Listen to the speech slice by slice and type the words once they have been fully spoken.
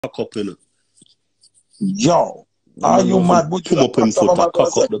cock up, you know. Yo, are you mad? Come up him foot, cock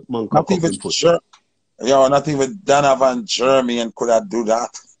up the man, cock up him foot. Yo, not even Donovan Jeremy could have do that.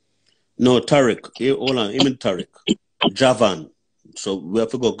 No, Tariq. Hey, hold on, him and Tariq. Javan. So we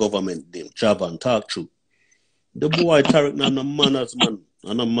have to go government name. Javan, talk true. The boy Tariq not no manners, man.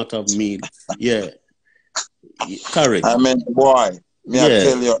 And no matter of me. Yeah. Tariq. I mean, boy. Me I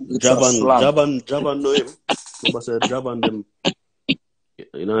tell you, it's Javan know him. Remember say Javan them.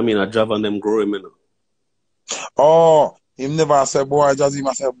 You know what I mean? A Javan them grow him, you know. Oh, him never say boy, just him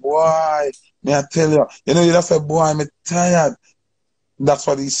say boy. Me I tell you. You know, you just say boy, I'm tired. That's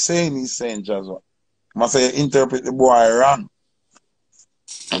what he's saying, Jazwa. Must say interpret the boy wrong.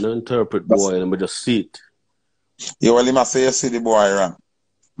 I don't interpret boy, let me just see it. You well, he must say you see the boy wrong.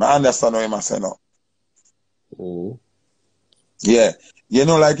 I understand what he must say now. Oh. Yeah. You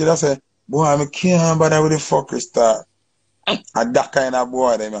know, like you just say, boy, I can't bother with the fucker star. And that kind of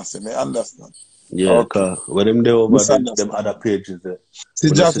boy, they must say, me understand. Yeah, okay. When them there over them other pages there. See,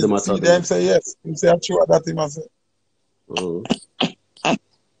 just see them say yes. Him say true that he must say. Oh.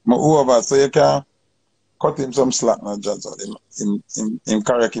 Whoever, so you can cut him some slack now, just him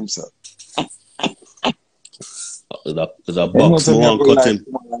correct himself. There's a box more and cut him.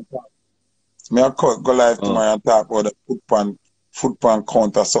 Me I cut go live tomorrow and talk about the foot pan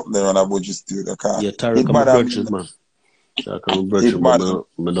count or something there on a budget studio. Yeah, Tariq, I'm a bridges, man. Tariq, I'm a bridges, but I don't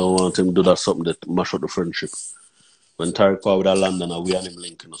want him to do that something that mash up the friendship. When Tariq forward with London and we and him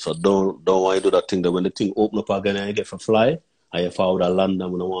linking, so don't want you do that thing that when the thing open up again and you get for fly, and you forward with London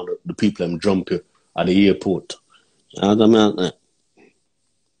when I want the people them jump you at the airport. You know what I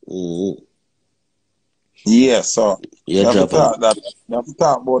mean? Yeah, so yeah, you have to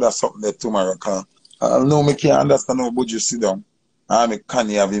talk about that something there tomorrow, because I know me can't understand how would you sit down. And me can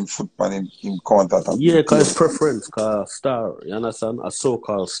you have him foot pan him contact. Yeah, because it's preference, because star, you understand? A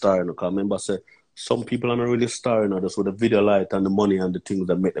so-called star, you know, because remember say some people are not really star, you know, just with the video light and the money and the things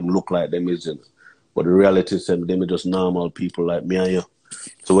that make them look like them is, you know. But the reality is them are just normal people like me and you.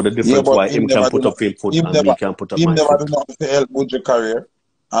 So what the difference why him can put up his foot and me can put up my foot? Him never do nothing to help with your career.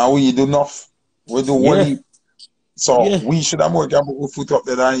 And we do enough. We do one heap. So we should have more capable foot up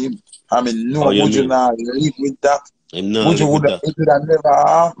there than him. I mean, no, would you not live with that? Would you have never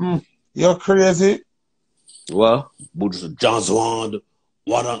happen? You're crazy. Well, would you just want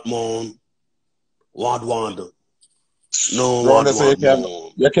what man? What want? No, what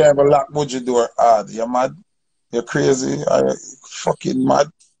want? You can't have a lock budget door hard. You're mad. You're crazy. You're fucking mad.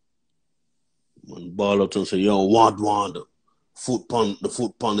 Man, ball out and say, yo, what want? The foot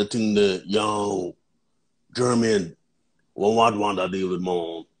pon the thing there, yo. German, what want to deal with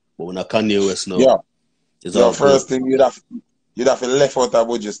man? But when I Kanye West now, yeah. Your first thing you'd have to left out of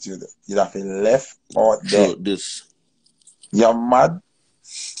budget studio. You'd have to left out there. This. You're mad.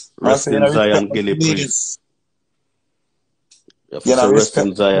 Rest in Zion Gilly Priest. You have to rest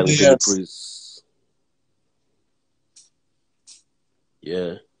in Zion Gilly Priest.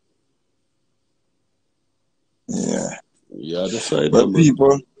 Yeah. Yeah. Yeah, that's right. But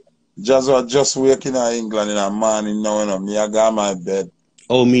people just waking in England in the morning now, you know, me I got my bed.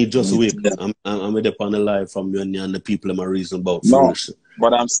 Oh, me just wake. I'm with up on the live from you and the people I'm a reason about foolish.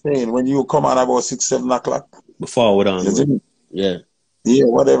 But I'm saying when you come on about 6, 7 o'clock. Before we're on. Yeah. Yeah,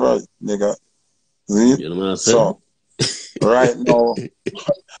 whatever, nigga. See? You know what I'm saying? So right now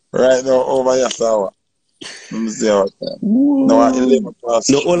over your hour. Let me see how it is. No, 11 past.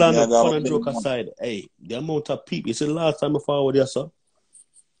 No, all on the fun and joke aside. Hey, the amount of people, you see the last time I forward you, sir.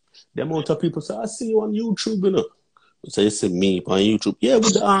 The amount of people say, I see you on YouTube, you know. So you see me on YouTube. Yeah,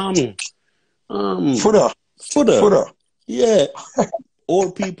 with the Foota. Yeah.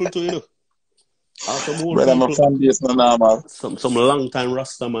 Old people too, you know. Some old people. Some long time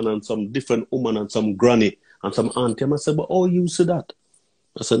Rastaman and some different woman and some granny and some auntie. I said, but oh, you see that?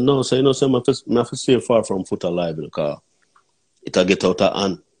 I said, no, so you know, so I have to stay far from Foota live in the car. It'll get out of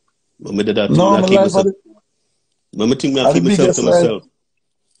hand. When I did that, I keep myself. When I think I keep myself to myself.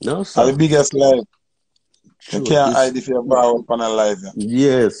 No, sir. The biggest live. You can't hide if you're borrowed on a live.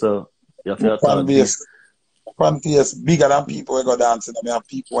 Yeah, so you have to fan base bigger than people who go dancing. I mean,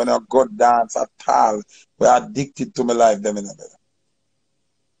 people when I go dance at all, we're addicted to my life. Them in a better.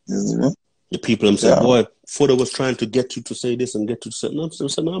 You see me? The people them say, boy, Foota was trying to get you to say this and get you to say no. I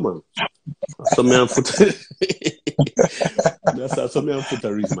said, no, man. Some man Foota. That's some man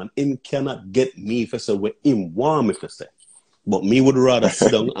Foota reason, man. Him cannot get me if I say what him want me to say. But me would rather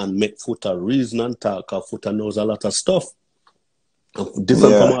sit down and make Foota reason and talk, because Foota knows a lot of stuff. And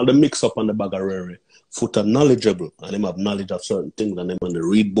different from all the mix-up and the bagarere. Foota knowledgeable, and him have knowledge of certain things, and him and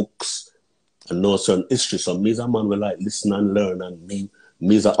read books and know certain history. So me as a man will like listen and learn, and me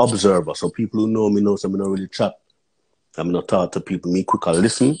Me as an observer, so people who know me know, so I'm not really chat. I'm not talk to people. Me quick, I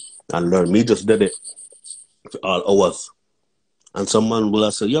listen and learn. Me just did it for all hours. And some man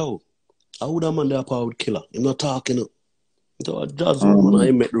will say, yo, how would a man there power would killer? I'm not talking. So I just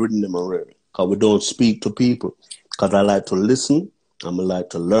I met reading them already. Because we don't speak to people. Because I like to listen and I like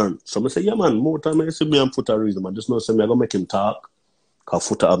to learn. So I say, yeah man, more time I see me and Foota reason. I just know say me I gonna make him talk. Because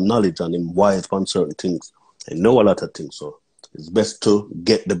Foota have knowledge and him wise on certain things. I know a lot of things. So it's best to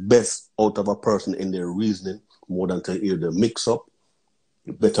get the best out of a person in their reasoning more than to hear the mix up.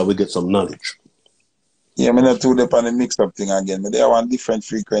 Better we get some knowledge. Yeah, I'm not too deep on the mix up thing again, but they are on different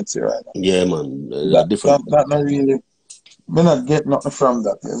frequency right now. Yeah, man. Different. That not really, we not get nothing from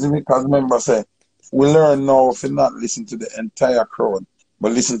that. Because remember, say, we learn now if you not listen to the entire crowd,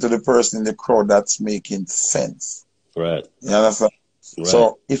 but listen to the person in the crowd that's making sense. Right. You understand? Right.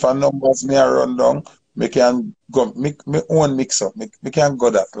 So if a numbers me are run down, me can go, me own mix up. Me can go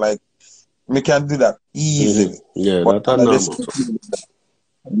that. Like, me can do that easily. Yeah, that's normal.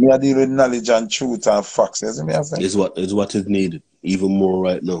 We are dealing with knowledge and truth and facts. You see me saying? Is what is needed, even more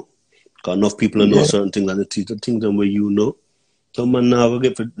right now. Because enough people know certain things and the things where you know. Some man now will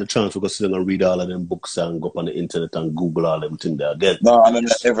get the chance to go sit and read all of them books and go up on the internet and Google all them things there again. No, and then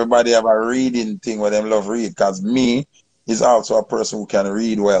everybody have a reading thing where them love read. Because me is also a person who can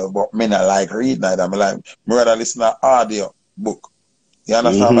read well, but me not like read neither. I'm like, me rather listen to audio book. You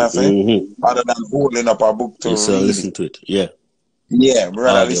understand what I'm saying? Rather than holding up a book to read listen to it, yeah. Yeah, we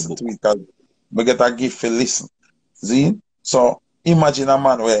rather listen to it because we get a gift for listen. See? So imagine a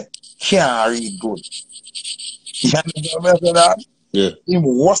man where can't read good. You understand that? Yeah. Him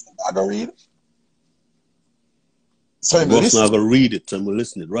was not gonna read. So him was not gonna read it and we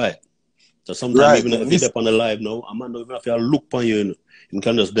listen it, right? So sometimes even if you're up on the live now, a man don't even have to look on you, you know. He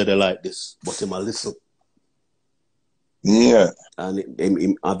can just do it like this, but him a listen. Yeah. And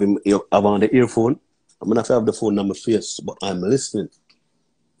him have on the earphone. I'm gonna have to have the phone on my face, but I'm listening.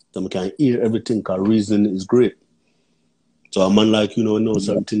 So I can hear everything because reasoning is great. So a man like you know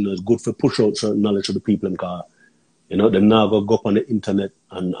certain things is good for push out certain knowledge to the people because you know them now go up on the internet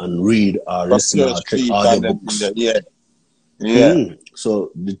and read or listen or check audio books. Yeah.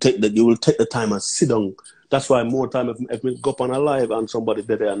 So you will take the time and sit down. That's why more time if we go up on a live and somebody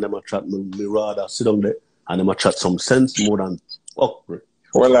there and them a chat, me rather sit down there and them a chat some sense more than Well,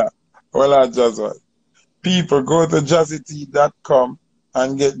 just what. People go to jazzytea.com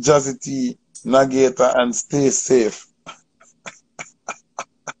and get Jazzy Tea Navigator and stay safe.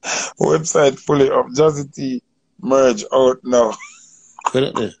 Website fully up. Jazzy Tea merge out now.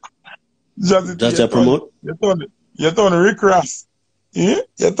 Jazzy Tea. That's promote? You turn Rick Ross. Yeah?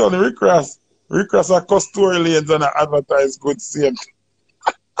 You turn Rick Ross. Rick Ross are customer lanes and advertise good same.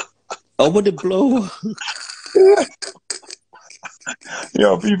 Over the blow.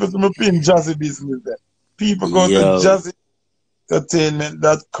 Yo, people to me pin Jazzy business there. People go to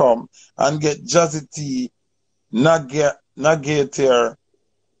jazzentertainment.com and get Jazzy Tea Navigator.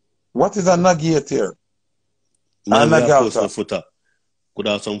 What is a Navigator? Foota. Could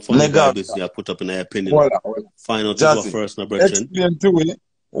have some funny vibes you put up in their opinion. Find out what first, my brother. Explain to me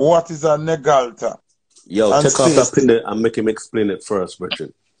what is a Negalta. Yo, take off that pin there and make him explain it first,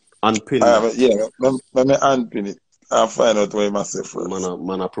 Brethren. Unpin it. Let me unpin it. I'll find out where myself first.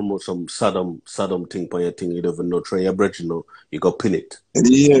 Man, I promote some Saddam thing for your thing. You don't even know. Try your brethren, you know. You go pin it.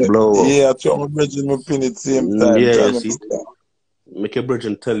 Yeah. Blow off. Yeah, I try my brethren to pin it same time. Yeah, see. Make your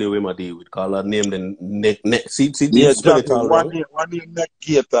brethren tell you where my deal with. Call her name then neck. See, yeah, spell it all one name neck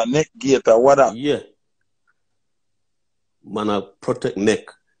gator, what up? Yeah. Man, I protect neck.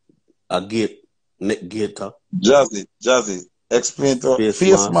 Neck gator. Jazzy. Explain to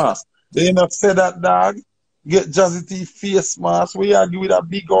face mask. They not say that, dog. Get Jazzy Tea face mask. We argue with a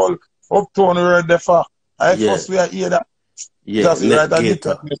big old uptown word there for. First we hear that. Yeah, Jazzy write a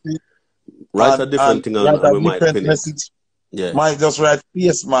different message. Write a different thing and we might pin it. Yeah. Might just write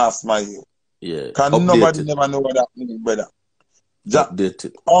face mask, my you. Yeah. Because nobody never know what that means, brother.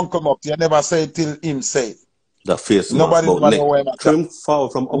 Updated. Come up, you never say it till him say it. The face nobody mask. Nobody know where him fall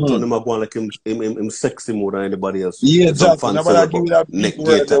from uptown, him going like him sexy more than anybody else. Yeah, Jack. Nobody give that neck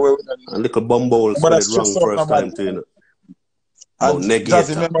gator. And little bumble spell it wrong first time to you know. And just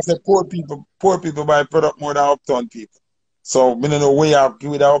remember say poor people buy product more than uptown people. So we don't know where you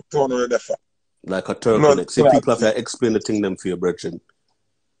give that uptown or the like a turtleneck. See, people have to explain the thing them for your brethren.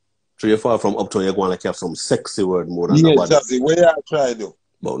 So you're far from uptown, you're going like you have some sexy word more than nobody. Yeah, Jazzy, where you try to?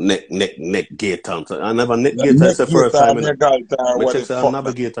 But neck gator. I never neck gator. It's the first time. I check say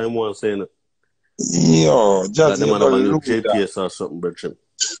navigator in one saying it. Yo, Jazzy, you go lose GPS or something, brethren.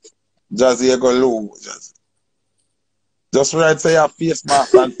 Jazzy, you go lose, Jazzy. Just write say your face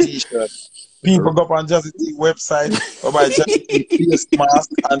mask and t-shirt. People go up on Jazzy T website or buy Jazzy T face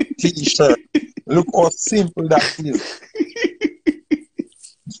mask and t-shirt. Look how simple that is.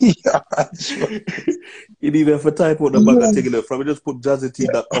 Yeah, sure. You need to type out the bag of thing from. We just put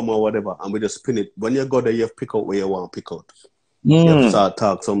jazzyt.com or whatever and we just spin it. When you go there, you have to pick out where you want to pick out. You have to start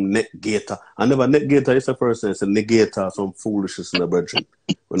talk some negator. I never negator is the first thing. It's a negator, some foolishness in the virgin.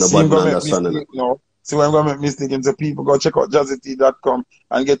 When nobody understanding it. No. See, when I'm going to make mistake, so people go check out jazzyt.com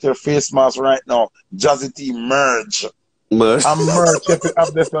and get your face mask right now. Jazzy T merge. Merge. And merge if you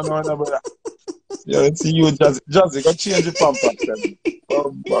have this one or another. Yeah, let's see you, Jazzy. Jazzy, go change your pump up.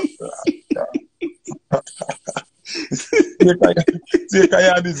 Oh, see, I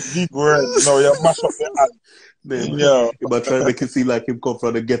have this big word. No, you mash up your hand. Yeah. You might try to make it seem like him come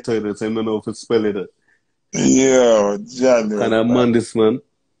from the ghetto and say, no, if it's spelling it. Yeah, Johnny. What kind of man this, man?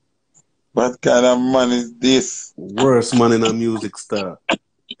 What kind of man is this? Worst man in a music star.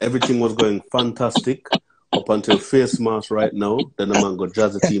 Everything was going fantastic up until face mask right now. Then the man got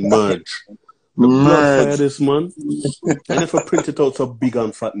Jazzy T merge. The blood fire this man. And if I print it out so big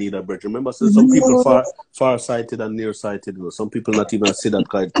and fat need a bridge. Remember, so some people far sighted and near sighted. You know, some people not even see that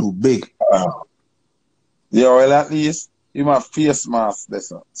guy too big. Yeah, well at least you have face mask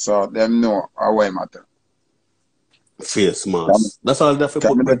this one. So them know how I matter. Face mask. That's all they have to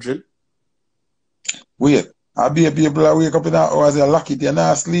put bridging. Wait. I be a people that wake up in that hours, they lock it, you're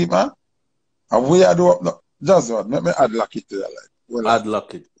not asleep, man. And we are doing no, just what? Let me add lock it to that life. Well, add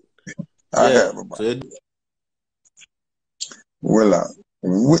lock it. Yeah. Well,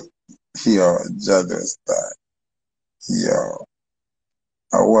 yo, just that. Yo.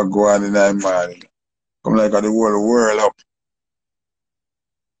 I what go on in that mind. Come like the whole world up.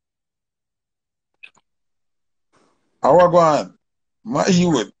 How what go on? My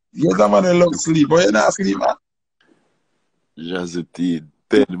youth. You're the man who love sleep, but you're not sleep, man. Jazzy T,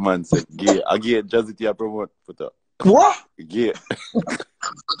 dead man said gay. Again, Jazzy T I promote Foota. What? Gay.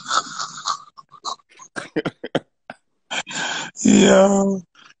 Yeah,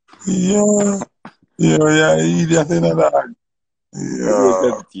 idiot in that. Yeah.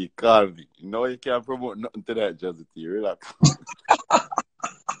 Jazzy T, call me. No, you can't promote nothing to that, Jazzy T. Relax.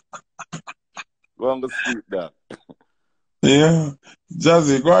 Go on, go sleep, dog. Yeah.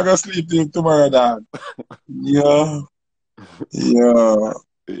 Jazzy, go and go sleep till tomorrow, dog. Yeah.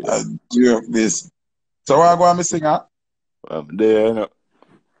 I joke this. So what I go and me sing, huh? I'm there, you know.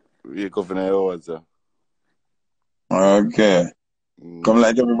 Wake up in the hours, sir. Okay. Come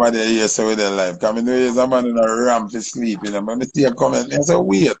like everybody here so with their life. Come in the ways a man in a ramp to sleep, you know. But me see a comment, I say,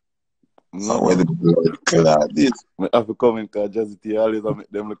 wait. So where the people like this? I have to come in because Jazzy T always make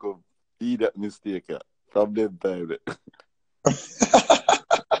them look up. Idiot mistake, yeah. From them time.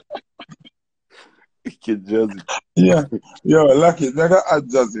 Kid Jazzy. Yeah. Yo, lucky. They got add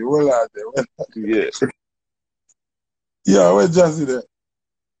Jazzy. Well out there. Yeah. Yeah, where Jazzy there?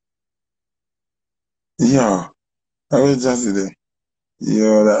 Yeah. Where Jazzy there?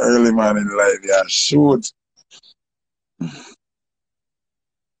 Yo, that early man in life, yeah, shoot.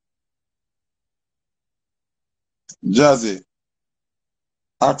 Jazzy.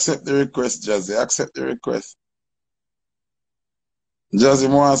 Accept the request, Jazzy. Accept the request. Jazzy,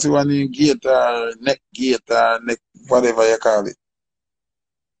 I want to see one new gate or neck gate or neck, whatever you call it.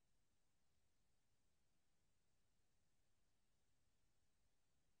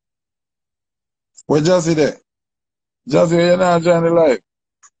 Where Jazzy there? Jazzy, you're not joining the live.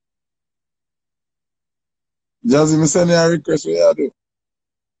 Jazzy, me send you a request, what you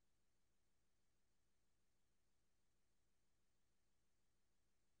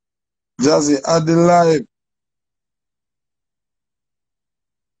do? Jazzy, add the live.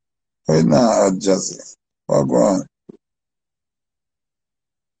 Wait now, add Jazzy. What go on?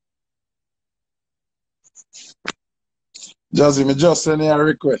 Jazzy, me just send you a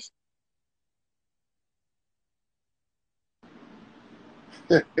request.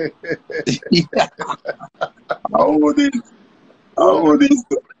 Yeah. How this?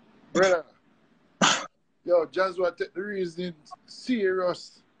 Brother, yo, Jazwa take the reason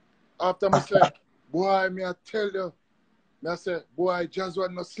serious. After me say, boy, me I tell you, me I say, boy, Jazwa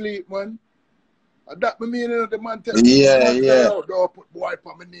no sleep, man. And that me mean the man tell me, don't put boy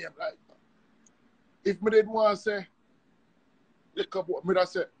on my name like that. If me didn't want to say, look up what me I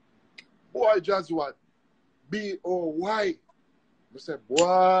say, boy, Jazwa, B-O-Y. I say,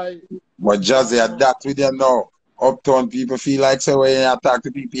 boy. But Jazzy, that with you now. Uptown people feel like say when you talk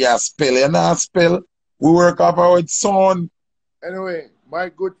to people, you spell. You not spell. We work off our son. Anyway, my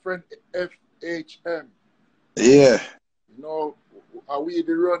good friend FHM. Yeah. You know, we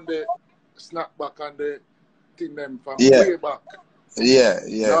run the snapback and the thing them from way back. Yeah.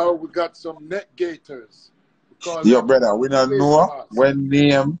 Now we got some neck gaiters. Yo, brother, we don't know when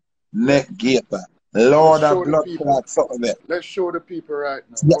name neck gator. Lord of blood clot something there. Let's show the people right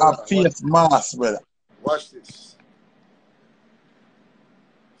now. You have face mask, brother. Watch this.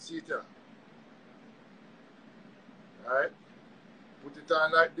 See it here. Alright? Put it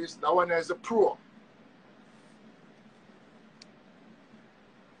on like this. That one is a pro.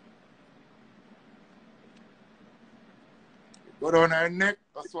 Go down her neck.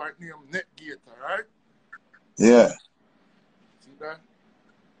 That's why it named neck gator, right? Yeah. See that?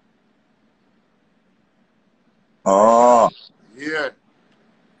 Oh. Yeah.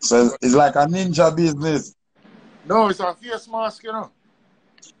 So it's like a ninja business. No, it's a face mask, you know.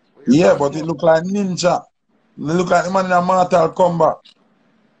 Yeah, but it look like ninja. It look like the man in a Mortal Kombat.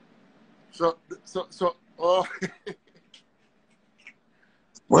 So, oh.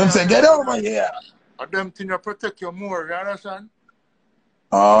 When say, get over here. And them things protect you more, you understand?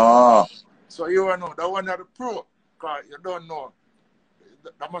 Ah. So you know, that one is the pro. Because you don't know.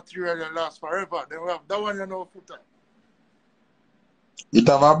 The material will last forever. Then we have that one, you know, Foota. It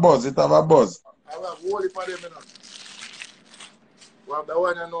have a buzz, I have a whole heap of them, you know. We have that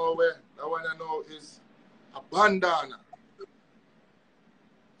one, you know, where that one, you know, is a bandana.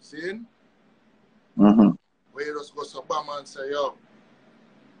 See? Where you just go to Bama and say, yo,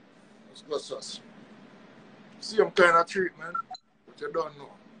 let's go to us. Same kind of treatment, but you don't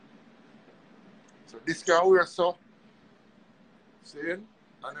know. So this can wear so. See? And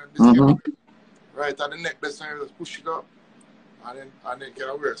then this can right at the neck, this time you just push it up. And then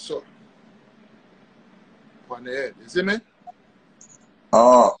can wear so. On the head. You see me?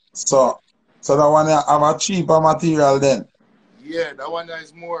 Oh, so that one have a cheaper material then? Yeah, that one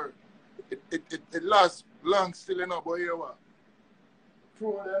is more, it lasts long still, you know, but here what?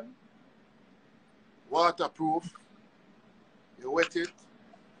 Pro them, waterproof, you wet it,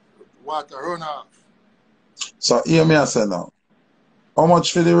 water run off. So hear me I say now, how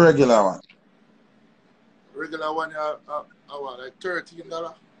much for the regular one? Regular one, like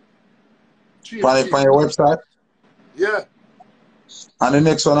 $13. On your website? Yeah. And the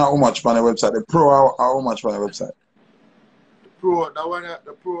next one, how much on the website? The Pro, how much on the website? The Pro,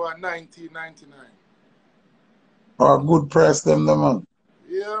 the Pro are $19.99. Oh, good price them, the man.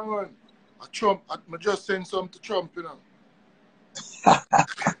 Yeah, man. I just send some to Trump, you know.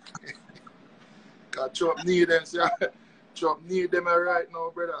 Because Trump need them. See, Trump need them right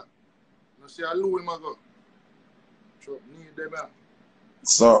now, brother. You see, I lose him go. Trump need them.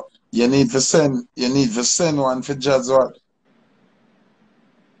 So you need to send one for Jazz what?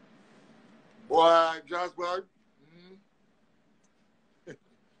 Boy, Jazz boy.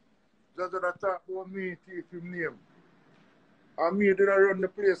 Jazz that talk about me if him name. And me did I run the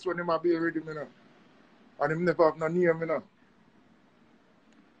place when him a be ready, you know. And him never have no name, you know.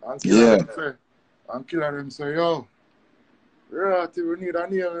 And killer them say, yo, right, we need a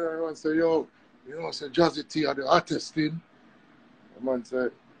name, you know. And say, yo, you know, say Jazzy T are the artist thing. The man say,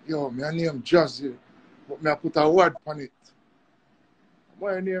 yo, my name Jazzy, but me I put a word on it.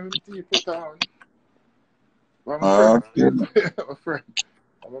 My name T put on. I'm a friend. I'm a friend.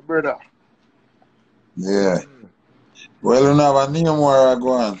 I'm a brother. Yeah. Well, you have a name where I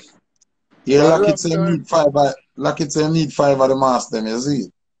go on. Yeah, like it's a need 5 of the master, you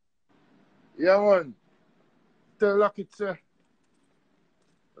see? Yeah, man. Tell Lucky to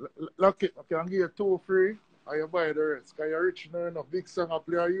Lucky, I can give you 2 free, and you buy the rest. Because you're rich now, enough. Big song I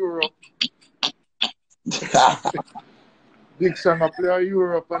play in Europe. Big song I play in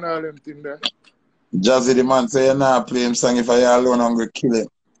Europe and all them things there. Jazzy the man say you not play him song if I alone hungry kill him.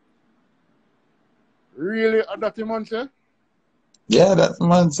 Really? That the man say? Yeah, that's the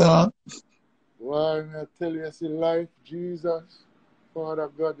man say, man. Why, I tell you, see life, Jesus, Father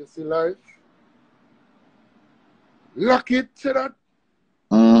God, you see life. Lock it to that.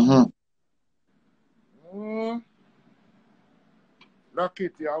 Lock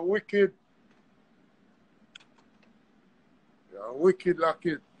it, you're wicked. You're wicked, lock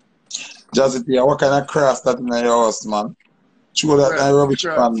it. Jazzy, what kind of cross that in your house, man? Throw that in rubbish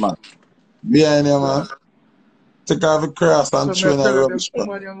pan, man. Behind you, man. Take off the cross and throw in the rubbish pan.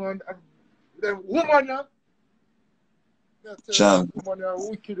 The woman, Chan. The woman are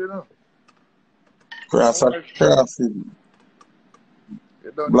wicked, you know. Cross.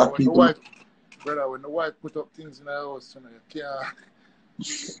 You don't Black know, people. Brother, when the wife put up things in the house, you know, you can't.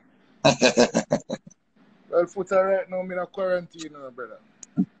 Well, Foota right now, I'm in a quarantine, you know, brother.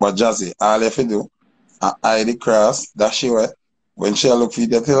 But Jazzy, all you have to do, hide the cross, that she way. When she look for you,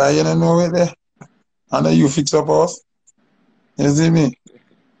 tell her you don't know it there. And then you fix up us. You see me?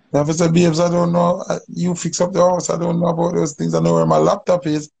 If I say, babes, I don't know. You fix up the house. I don't know about those things. I know where my laptop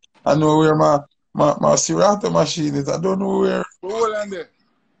is. I know where my Serato machine is. I don't know where. Hold on there.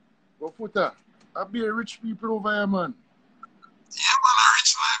 But Foota, I be a rich people over here, man. Yeah, man, a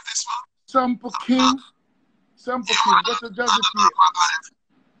rich life, this man. Sample King. Sample King. Go to Jazzy P.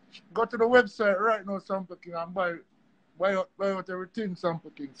 Go to the website right now, Sample King, and buy out everything,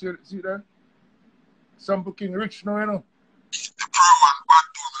 Sample King. See that? Sample King rich now, you know. The pro one, bad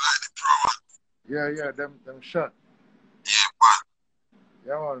dude, like the pro one. Yeah, them shot. Yeah, man.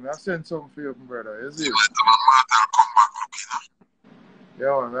 Yeah, man, I send something for you, brother. You see? You let the man come back looking, huh?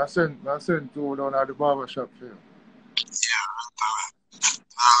 Yeah, man, I send two down at the barber shop for you. Yeah, now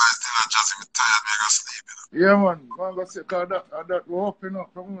I still just even tired, me go sleep, you know. Yeah, man, go see, cause that we're opening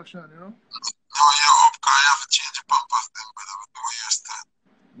up promotion, you know. No, you're up, cause you have to change your pampers then, brother, with the way you stand.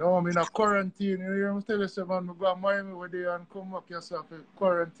 No, I'm in a quarantine, you hear me tell you, say, man, I go to Miami with you and come back yourself in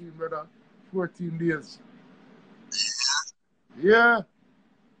quarantine, brother, 14 days. Yeah.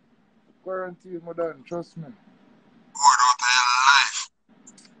 Quarantine, my dad, trust me. Word out of your life.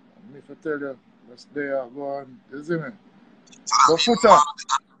 If I tell you, that's there, go on, you see me? So that means Foota.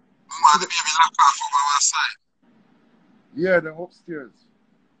 Man, the baby lock off over one side. Yeah, them upstairs.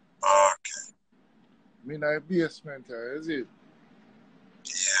 Okay. Me in a basement here, is it?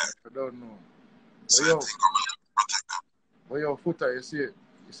 Yeah. I don't know. So you think I'm going to protect them? But yo, Foota, you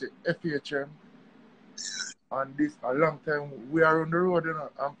see FHM. Yeah. And this, a long time, we are on the road, you know,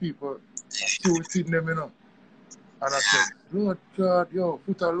 and people are still seeing them, you know. And I said, Lord God, yo,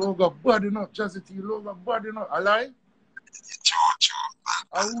 Foota logo bad, you know, Jazzy T logo bad, you know. A lie?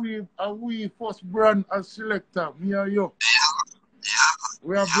 True. Are we first brand as selector, me and you? Yeah.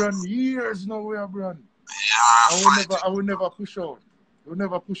 We are brand years now, we are brand. Yeah, I will never push out. We'll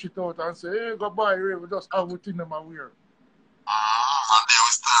never push it out and say, hey, go buy it, we just have it in them and wear. And they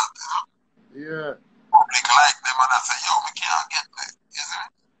will start, you know? Yeah. Public like them and I say, yo, we can't get that, isn't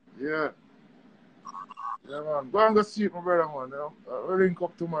it? Yeah. Yeah, man. Go and go see it, my brother, man. You know? We'll link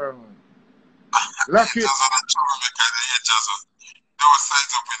up tomorrow, man. Lock it.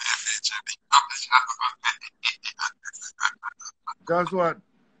 Just one.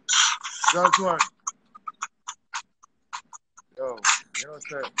 Yo,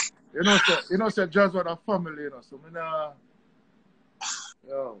 you know, say just what a family, you know. So, me nah.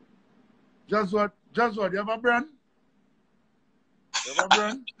 Yo. Just what, you have a brand? You have a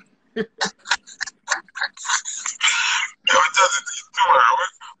brand?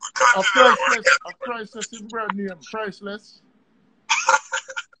 A priceless in brand name. Priceless.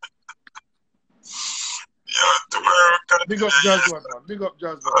 Big up Jazwan, man. Big up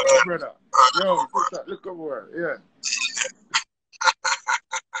Jazwan, my brother. Yo, look over here. Yeah.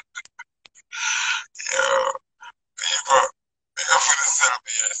 Yo, people, big up for the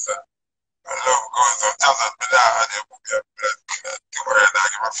celebrate, sir. I love going to Jazwan, but now I didn't put your blood. Tomorrow, I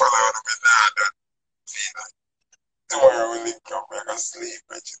give a follow on the midnight. Tomorrow, we link up, we're going to sleep,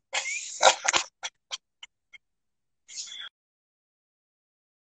 Richard.